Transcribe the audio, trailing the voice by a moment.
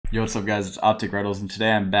Yo, what's up guys, it's Optic Retals, and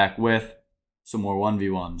today I'm back with some more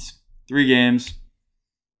 1v1s. 3 games.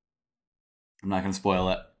 I'm not going to spoil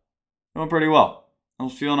it. Going pretty well. I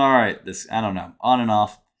was feeling alright. I don't know, on and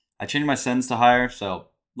off. I changed my sends to higher, so a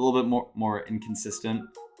little bit more inconsistent,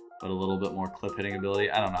 but a little bit more clip hitting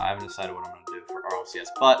ability. I don't know, I haven't decided what I'm going to do for rlcs,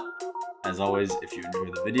 but as always, if you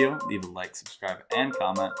enjoy the video, leave a like, subscribe, and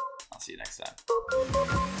comment. I'll see you next time.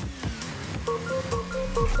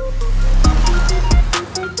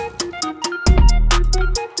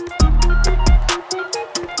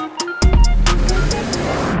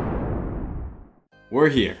 We're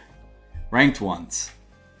here. Ranked ones.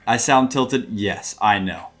 I sound tilted? Yes, I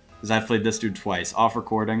know. Because I've played this dude twice. Off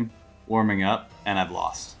recording, warming up, and I've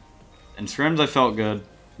lost. In scrims I felt good.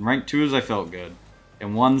 In ranked 2s I felt good.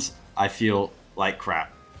 In 1s I feel like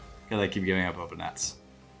crap. Because I keep giving up open nets.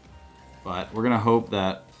 But we're going to hope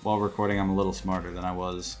that while recording I'm a little smarter than I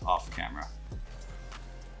was off camera.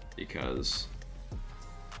 Because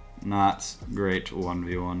not great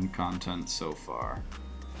 1v1 content so far.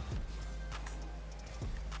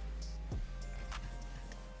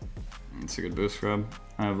 It's a good boost grab.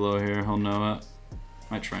 I have low here, he'll know it.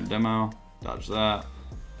 Might try and demo, dodge that.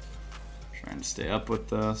 Trying to stay up with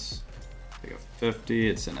this. Take a 50,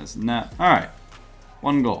 it's in his net. Alright,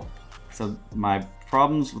 1 goal. So my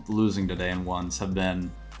problems with losing today in 1s have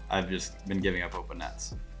been, I've just been giving up open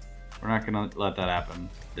nets. We're not gonna let that happen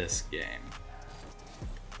this game.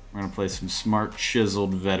 We're gonna play some smart,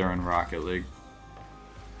 chiseled veteran Rocket League.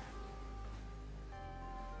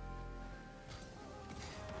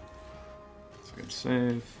 Good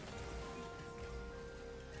save.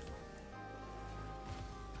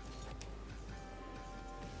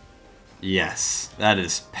 Yes, that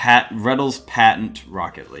is Retals patent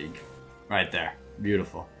Rocket League. Right there.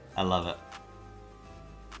 Beautiful. I love it.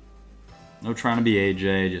 No trying to be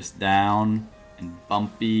AJ, just down and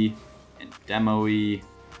bumpy and demo-y.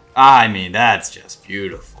 I mean, that's just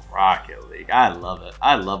beautiful. Rocket League. I love it.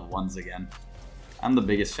 I love 1s again. I'm the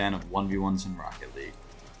biggest fan of 1v1s in Rocket League.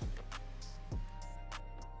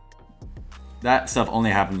 That stuff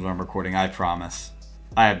only happens when I'm recording, I promise.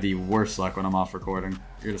 I have the worst luck when I'm off recording.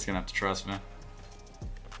 You're just gonna have to trust me.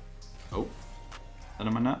 Oh. That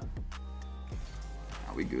in my net?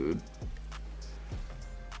 Are we good?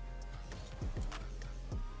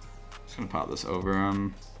 Just gonna pop this over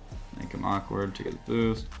him. Make him awkward to get a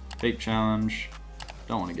boost. Fake challenge.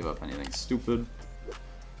 Don't want to give up anything stupid.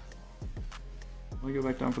 Will I go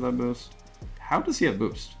back down for that boost? How does he have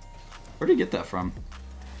boost? Where did he get that from?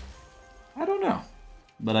 I don't know,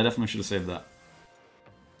 but I definitely should have saved that.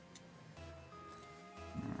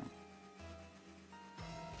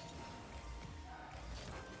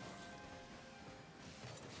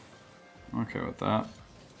 Right. Okay with that,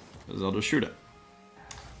 because I'll just shoot it.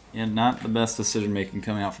 And not the best decision making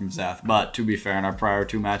coming out from Zath, but to be fair, in our prior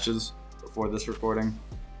 2 matches before this recording,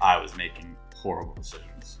 I was making horrible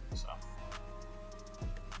decisions, so.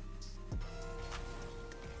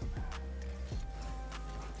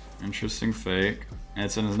 Interesting fake. And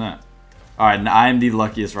it's in his net. Alright, I'm the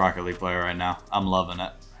luckiest Rocket League player right now. I'm loving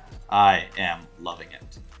it. I am loving it.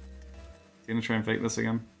 Is he gonna try and fake this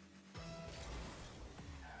again?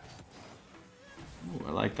 Ooh,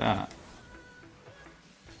 I like that.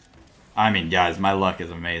 I mean, guys, my luck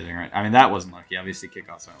is amazing, right? I mean, that wasn't lucky. Obviously,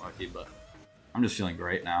 kickoffs aren't lucky, but I'm just feeling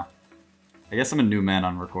great now. I guess I'm a new man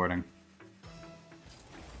on recording.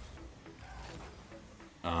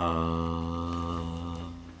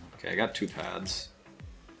 Okay, I got 2 pads.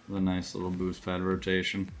 With a nice little boost pad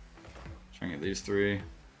rotation. Trying to get these 3.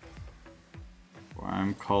 Where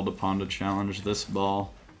I'm called upon to challenge this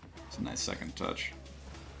ball. It's a nice second touch.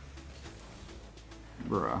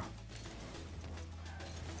 Bruh.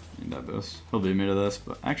 Need that boost. He'll beat me to this,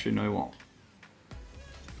 but actually, no, he won't.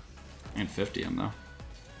 And 50 him, though.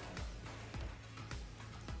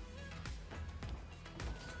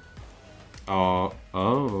 Oh,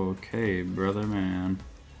 okay, brother man.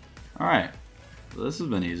 Alright, so this has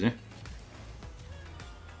been easy.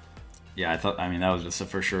 Yeah, I mean, that was just a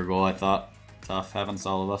for sure goal, I thought. Tough, happens to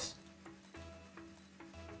all of us.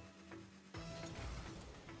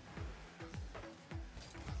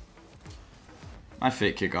 My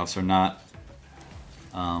fake kickoffs are not,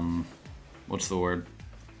 what's the word?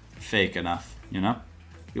 Fake enough, you know?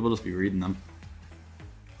 People just be reading them.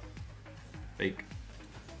 Fake.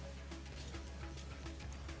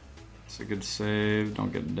 It's a good save.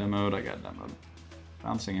 Don't get demoed. I got demoed.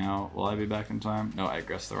 Bouncing out. Will I be back in time? No, I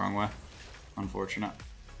aggressed the wrong way. Unfortunate.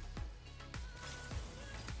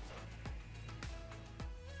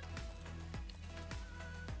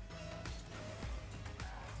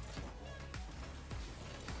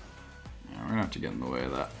 to get in the way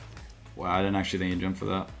of that. Wow, I didn't actually think he'd jump for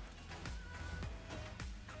that.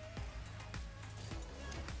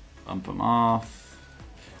 Bump him off.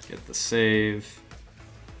 Get the save.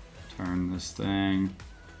 Turn this thing.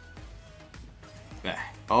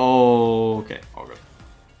 Back. Oh, okay. All good.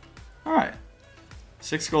 Alright.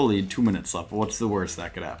 6-goal lead, 2 minutes left. What's the worst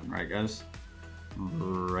that could happen, right, guys?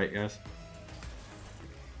 Right, guys?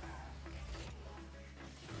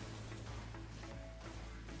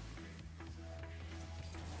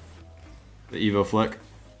 The Evo flick.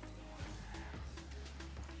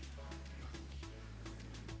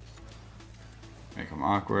 Make him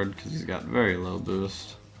awkward because he's got very low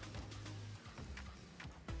boost.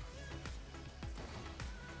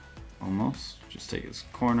 Almost. Just take his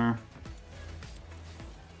corner.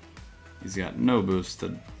 He's got no boost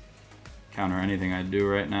to counter anything I do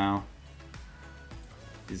right now.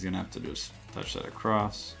 He's gonna have to just touch that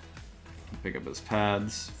across. Pick up his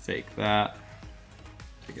pads. Fake that.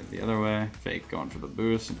 Take it the other way. Fake going for the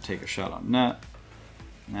boost and take a shot on net.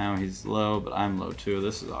 Now he's low, but I'm low too.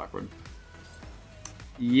 This is awkward.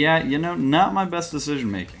 Yeah, you know, not my best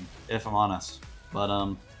decision making, if I'm honest. But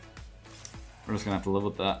we're just gonna have to live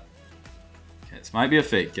with that. Okay, this might be a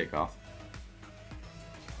fake kickoff.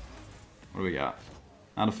 What do we got?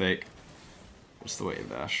 Not a fake. Just the wave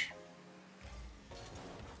dash.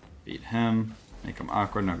 Beat him. Make him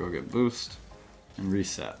awkward. Now go get boost. And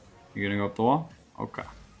reset. You gonna go up the wall? Okay.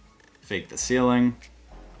 Fake the ceiling.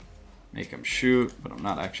 Make him shoot, but I'm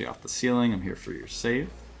not actually off the ceiling. I'm here for your save.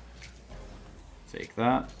 Fake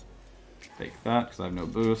that. Fake that, because I have no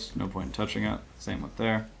boost. No point in touching it. Same with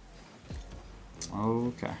there.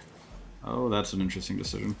 Okay. Oh, that's an interesting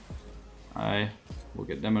decision. I will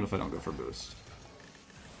get demoed if I don't go for boost.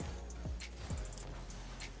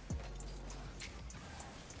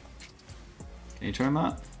 Can you turn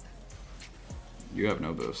that? You have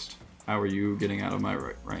no boost. How are you getting out of my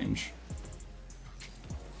range?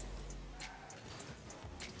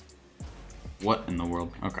 What in the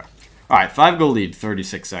world? Okay. Alright, 5-goal lead,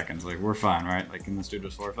 36 seconds. Like, we're fine, right? Like, can this dude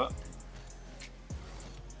just forfeit?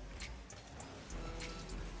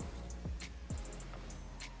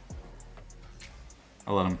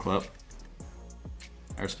 I'll let him clip.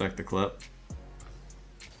 I respect the clip.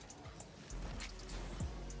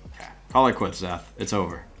 Okay. Call it quits, Zeth. It's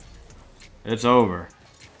over. It's over.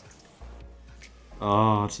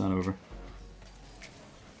 Oh, it's not over.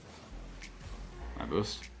 My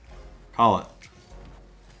boost. Call it.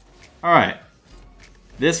 Alright.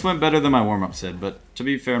 This went better than my warm-ups did, but to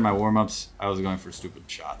be fair, in my warm-ups, I was going for stupid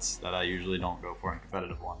shots that I usually don't go for in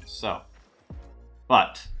competitive ones. So,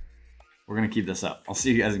 but we're going to keep this up. I'll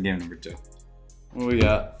see you guys in game number 2. What we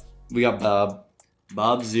got? We got Bob.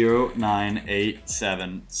 Bob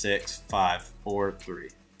 09876543.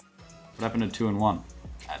 What happened to 2 and 1?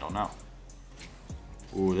 I don't know.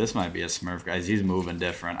 Ooh, this might be a Smurf, guys. He's moving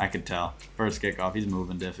different. I could tell. First kickoff, he's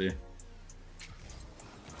moving diffy.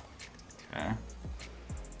 Okay.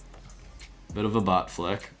 Bit of a bot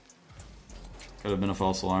flick. Could have been a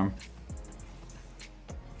false alarm.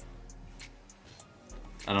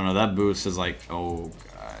 I don't know. That boost is like... Oh,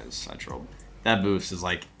 guys. I trolled. That boost is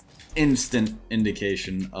like instant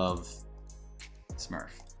indication of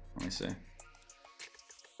Smurf. Let me see.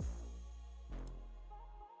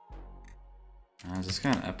 Is this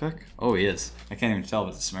guy an epic? Oh, he is. I can't even tell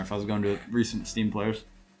if it's a Smurf. I was going to recent Steam players.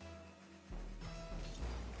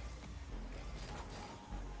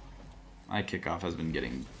 My kickoff has been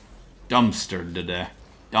getting dumpstered today.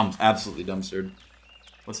 Absolutely dumpstered.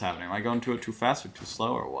 What's happening? Am I going to it too fast or too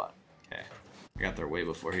slow or what? Okay. I got there way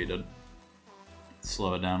before he did.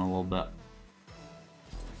 Slow it down a little bit.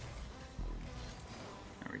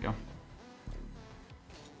 There we go.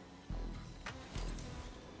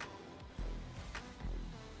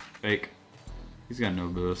 Fake. He's got no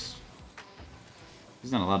boost.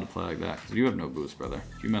 He's not allowed to play like that, because you have no boost, brother.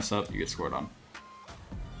 If you mess up, you get scored on.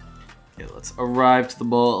 Okay, let's arrive to the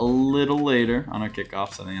ball a little later on our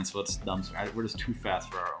kickoffs. I think that's what's dumb. We're just too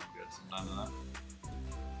fast for our own good sometimes.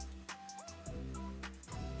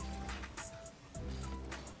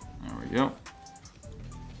 There we go.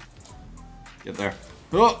 Get there.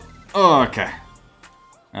 Oh, okay.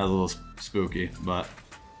 That was a little spooky, but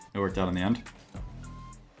it worked out in the end.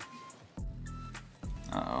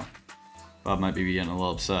 Uh-oh. Bob might be getting a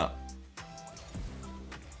little upset.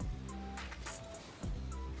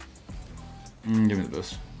 Give me the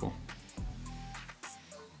boost. Cool.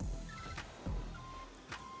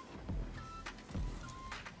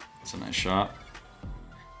 That's a nice shot.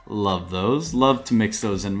 Love those. Love to mix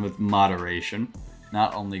those in with moderation.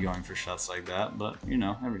 Not only going for shots like that, but, you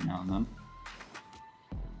know, every now and then.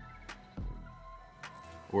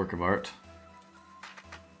 Work of art.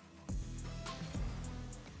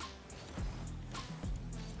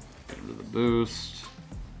 of the boost.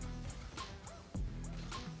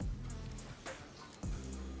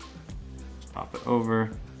 Just pop it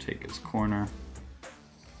over, take his corner.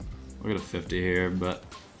 We'll get a 50 here, but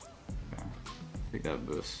okay. Take that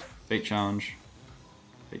boost. Fake challenge.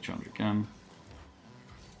 Fake challenge again.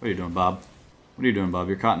 What are you doing, Bob? What are you doing, Bob?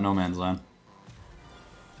 You're caught in no man's land.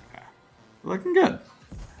 Okay. We're looking good.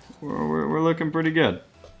 We're looking pretty good.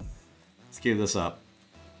 Let's keep this up.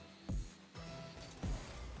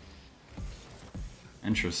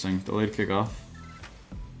 Interesting. Delayed kickoff.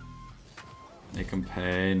 Make him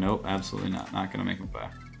pay. Nope, absolutely not. Not gonna make him pay.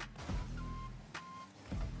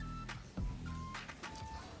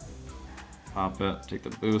 Pop it. Take the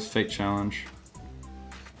boost. Fake challenge.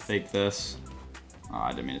 Fake this. Oh, I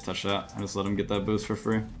didn't mean to touch that. I just let him get that boost for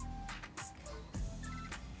free.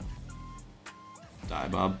 Die,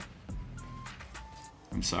 Bob.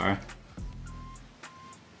 I'm sorry.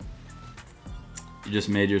 You just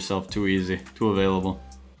made yourself too easy, too available.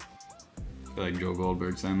 I feel like Joe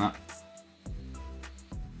Goldberg saying that.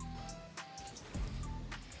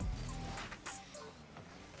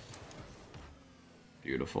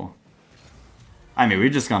 Beautiful. I mean, we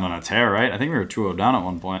just gone on a tear, right? I think we were 2-0 down at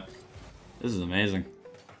one point. This is amazing.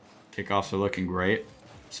 Kickoffs are looking great.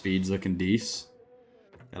 Speed's looking decent.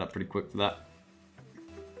 Got up pretty quick for that.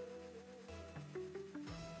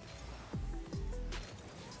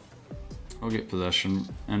 I'll get possession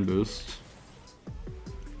and boost.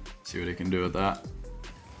 See what he can do with that.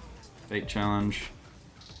 Fake challenge.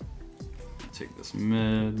 Take this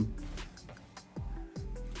mid.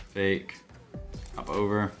 Fake. Hop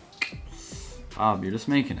over. Bob, you're just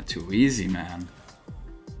making it too easy, man.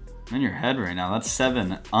 I'm in your head right now. That's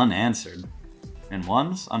 7 unanswered. And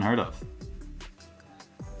ones? Unheard of.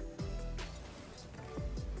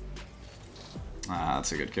 Ah,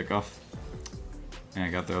 that's a good kickoff. Yeah, I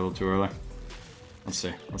got there a little too early. Let's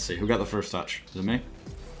see. Let's see. Who got the first touch? Is it me?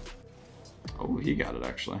 Oh, he got it,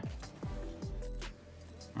 actually.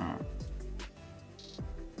 Alright.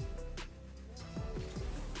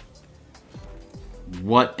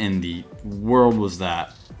 What in the world was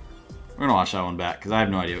that? We're gonna watch that one back, because I have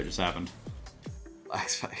no idea what just happened. Lag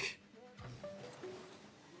spike.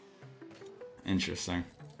 Interesting.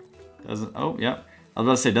 Doesn't... Oh, yep. I was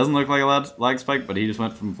about to say, doesn't look like a lag spike, but he just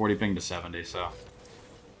went from 40 ping to 70, so...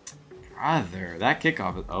 Brother, that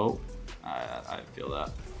kickoff is... Oh, I feel that.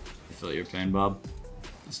 I feel your pain, Bob.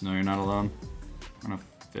 Just know you're not alone. I'm gonna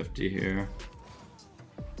 50 here.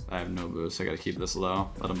 I have no boost, I gotta keep this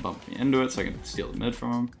low. Let him bump me into it so I can steal the mid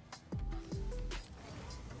from him.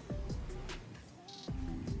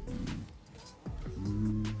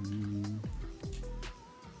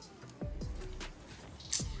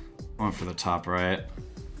 Went for the top right.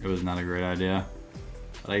 It was not a great idea.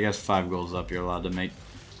 But I guess 5 goals up, you're allowed to make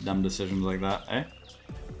dumb decisions like that, eh?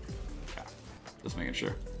 Yeah, just making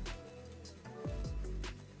sure.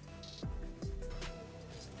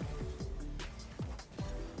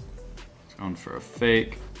 Going for a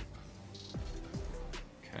fake.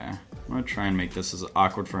 Okay, I'm gonna try and make this as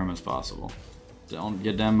awkward for him as possible. Don't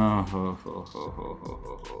get demo. Ho, ho, ho, ho, ho,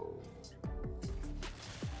 ho, ho.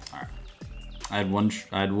 All right, I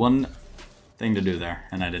had one thing to do there,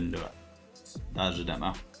 and I didn't do it. Dodge the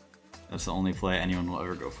demo. That's the only play anyone will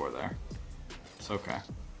ever go for there. It's okay.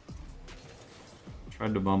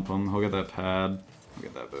 Tried to bump him. He'll get that pad. He'll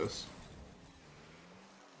get that boost.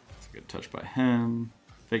 It's a good touch by him.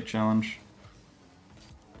 Fake challenge.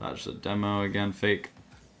 Dodge the demo again. Fake.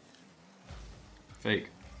 Fake.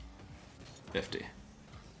 50.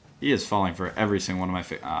 He is falling for every single one of my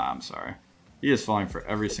fake. Ah, I'm sorry. He is falling for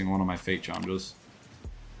every single one of my fake challenges.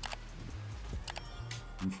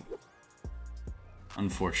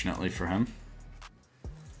 Unfortunately for him.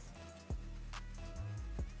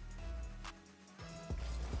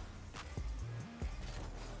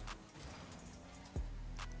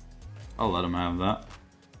 I'll let him have that.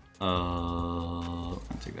 I'll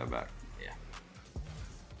take that back. Yeah.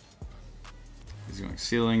 He's going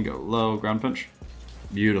ceiling, go low, ground punch.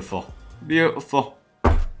 Beautiful. Beautiful.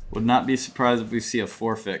 Would not be surprised if we see a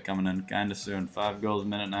forfeit coming in kind of soon. 5 goals,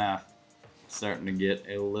 minute and a half. Starting to get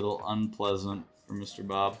a little unpleasant for Mr.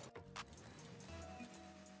 Bob.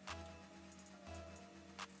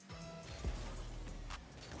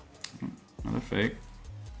 Another fake.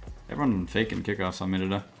 Everyone faking kickoffs on me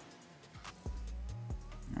today.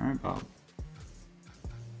 Alright, Bob.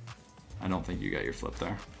 I don't think you got your flip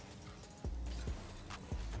there.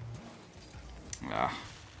 Ah.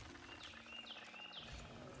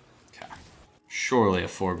 Okay. Surely a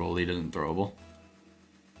 4-goal lead isn't throwable.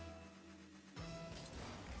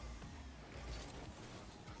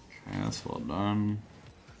 Okay, that's well done.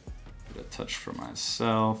 Get a touch for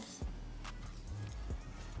myself.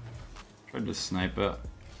 Tried to snipe it.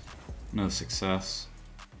 No success.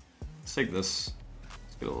 Let's take this.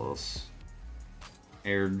 Let's get a little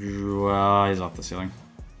air. He's off the ceiling.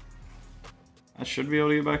 I should be able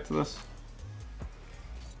to get back to this.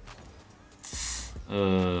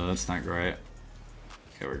 That's not great.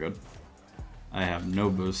 Okay, we're good. I have no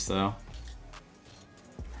boost though.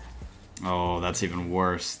 Oh, that's even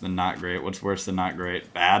worse than not great. What's worse than not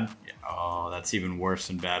great? Bad? Yeah. Oh, that's even worse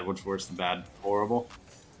than bad. What's worse than bad? Horrible.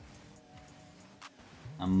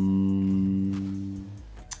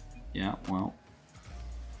 Yeah, well.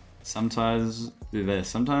 Sometimes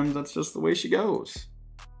that's just the way she goes.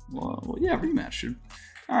 Well yeah, rematch, dude.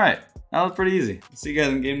 Alright, that was pretty easy. See you guys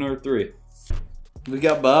in game number 3. We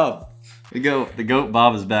got Bob. The GOAT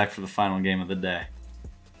Bob is back for the final game of the day.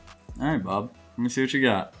 Alright, Bob. Let me see what you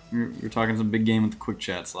got. You're talking some big game with the quick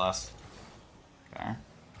chats last. Okay.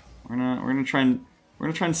 We're gonna try and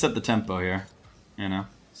set the tempo here. You know,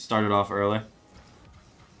 start it off early.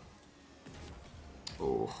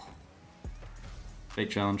 Oh. Fake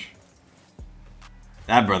challenge.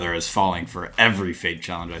 That brother is falling for every fake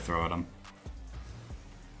challenge I throw at him.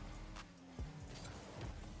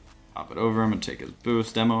 Pop it over him and take his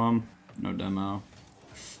boost. Demo him. No demo.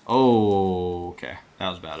 Oh, okay. That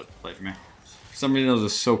was bad play for me. For some reason, I was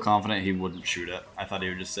just so confident he wouldn't shoot it. I thought he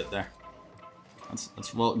would just sit there.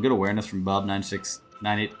 That's well, good awareness from Bob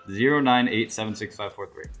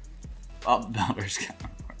 9698098765543. Bob Bowder's got.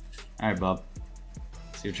 All right, Bob.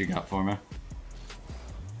 See what you got for me.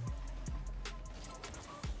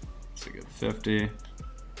 It's a good 50.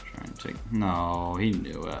 Try and take. No, he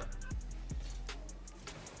knew it.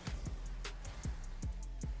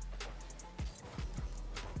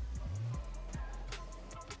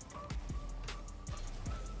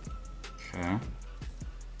 Okay.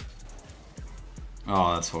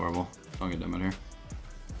 Oh, that's horrible. Don't get them in here.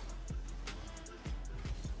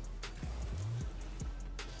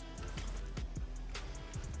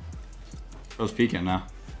 Bro's peeking now.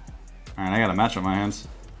 Alright, I got a match on my hands.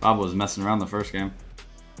 Bob was messing around the first game.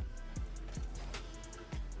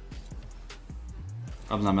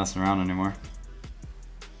 Bob's not messing around anymore.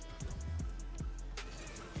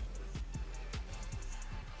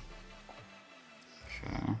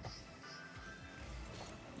 Okay.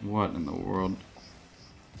 What in the world?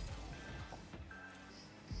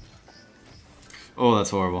 Oh, that's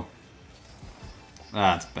horrible.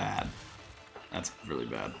 That's bad. That's really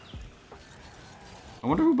bad. I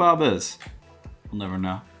wonder who Bob is. We'll never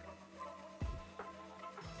know.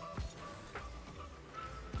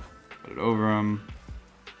 Put it over him.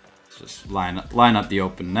 Let's just line up the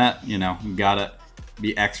open net. You know, you gotta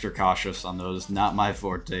be extra cautious on those. Not my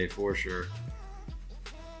forte for sure.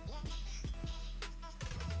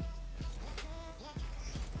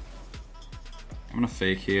 I'm gonna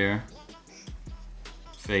fake here.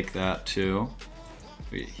 Fake that too.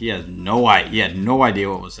 He had no idea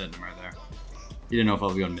what was hitting him right there. He didn't know if I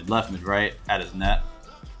was going mid left, mid right, at his net.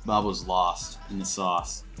 Bob was lost in the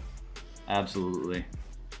sauce. Absolutely.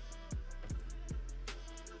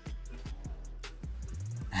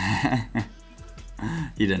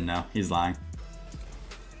 He didn't know. He's lying.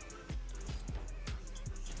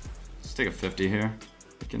 Let's take a 50 here.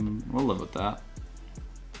 We'll live with that.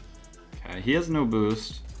 Okay, he has no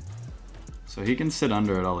boost. So he can sit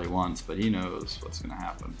under it all he wants, but he knows what's gonna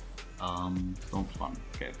happen. Don't spawn.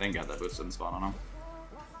 Okay, thank God that boost didn't spawn on him.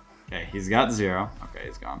 Okay, he's got 0. Okay,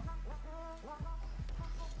 he's gone.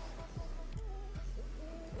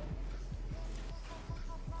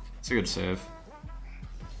 It's a good save.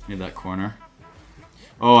 Need that corner.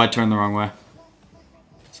 Oh, I turned the wrong way.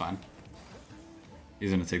 It's fine.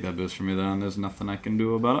 He's gonna take that boost from me though, and there's nothing I can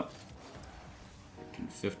do about it. I can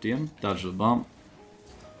 50 him, dodge the bump.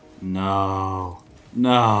 No.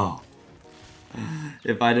 No.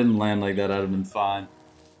 If I didn't land like that, I'd have been fine.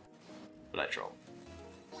 But I trolled.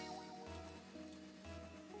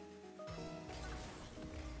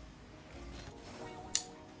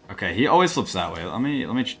 Okay, he always flips that way. Let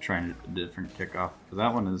me try a different kickoff, because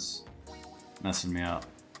that one is messing me up.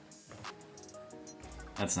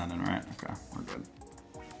 That's not in right. Okay, we're good.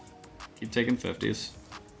 Keep taking 50s.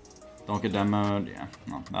 Don't get demoed. Yeah,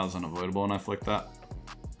 no, that was unavoidable when I flicked that.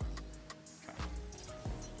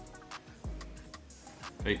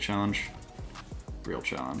 Fake challenge. Real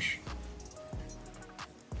challenge.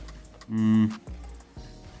 I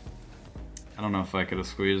don't know if I could have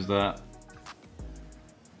squeezed that.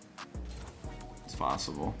 It's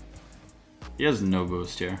possible. He has no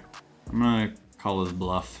boost here. I'm gonna call his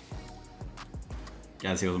bluff.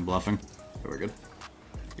 Guys, he wasn't bluffing. So we're good.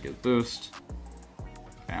 He gets boost.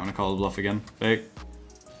 Okay, I'm gonna call his bluff again. Fake.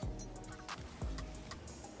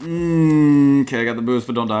 Okay, I got the boost,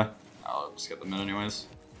 but don't die. Oh, Just get them in anyways.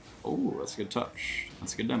 Oh, that's a good touch.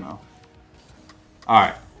 That's a good demo.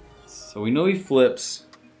 Alright. So we know he flips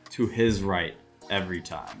to his right every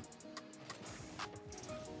time.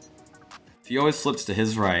 If he always flips to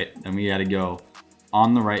his right, then we gotta go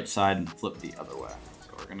on the right side and flip the other way.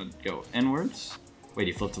 So we're gonna go inwards. Wait,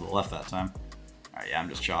 he flipped to the left that time. Alright, yeah, I'm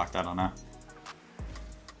just shocked. I don't know.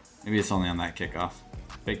 Maybe it's only on that kickoff.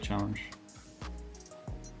 Big challenge.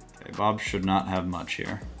 Okay, Bob should not have much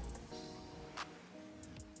here.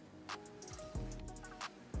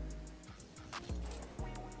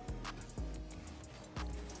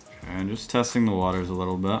 Okay, just testing the waters a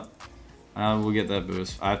little bit. We'll get that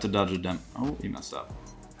boost. I have to dodge a dem. Oh, he messed up.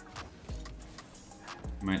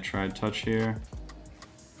 Might try touch here.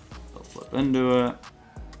 He'll flip into it.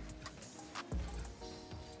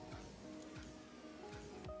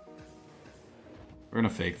 We're gonna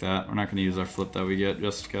fake that. We're not gonna use our flip that we get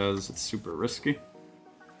just because it's super risky.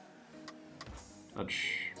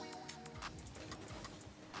 Touch.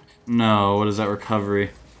 No, what is that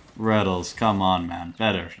recovery? Retals, come on, man.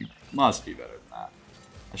 Better. You must be better than that.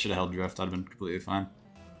 I should have held drift. I'd have been completely fine.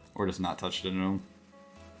 Or just not touched it into him.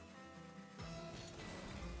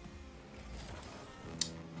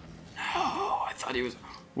 No, I thought he was...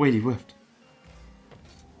 Wait, he whiffed.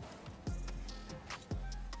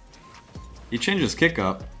 He changed his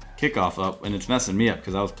kickoff up, and it's messing me up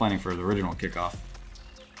because I was planning for his original kickoff.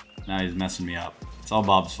 Now he's messing me up. It's all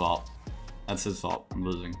Bob's fault. That's his fault. I'm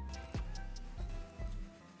losing.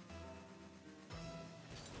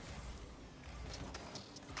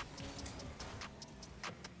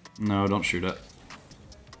 No, don't shoot it.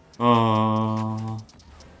 Oh.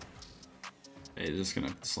 Hey, he's just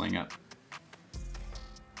gonna sling it.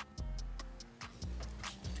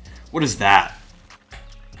 What is that?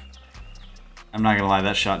 I'm not gonna lie,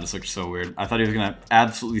 that shot just looked so weird. I thought he was gonna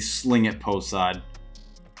absolutely sling it post side.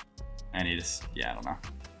 And he just, yeah, I don't know.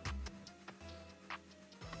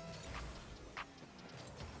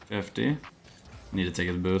 50. Need to take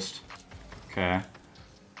his boost. Okay.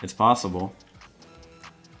 It's possible.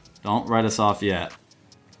 Don't write us off yet.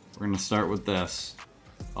 We're gonna start with this.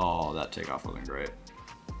 Oh, that takeoff wasn't great.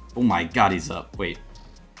 Oh my god, he's up. Wait.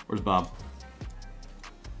 Where's Bob?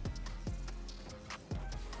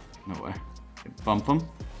 No way. Bump him.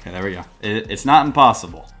 Okay, there we go. It's not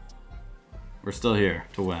impossible. We're still here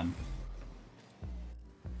to win.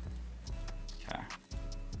 Okay.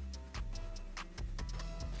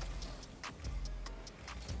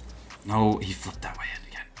 No, he flipped that way in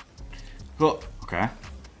again. Oh, okay.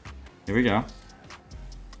 Here we go.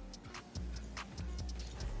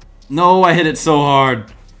 No, I hit it so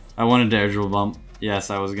hard. I wanted to air dribble bump. Yes,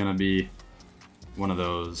 I was gonna be one of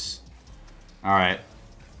those. Alright.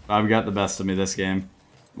 Bob got the best of me this game.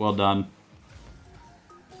 Well done.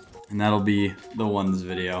 And that'll be the ones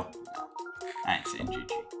video. I ain't saying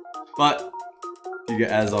GG. But,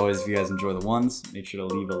 as always, if you guys enjoy the ones, make sure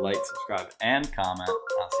to leave a like, subscribe, and comment.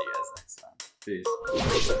 I'll see you guys next time.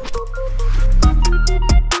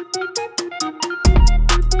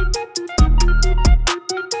 Peace.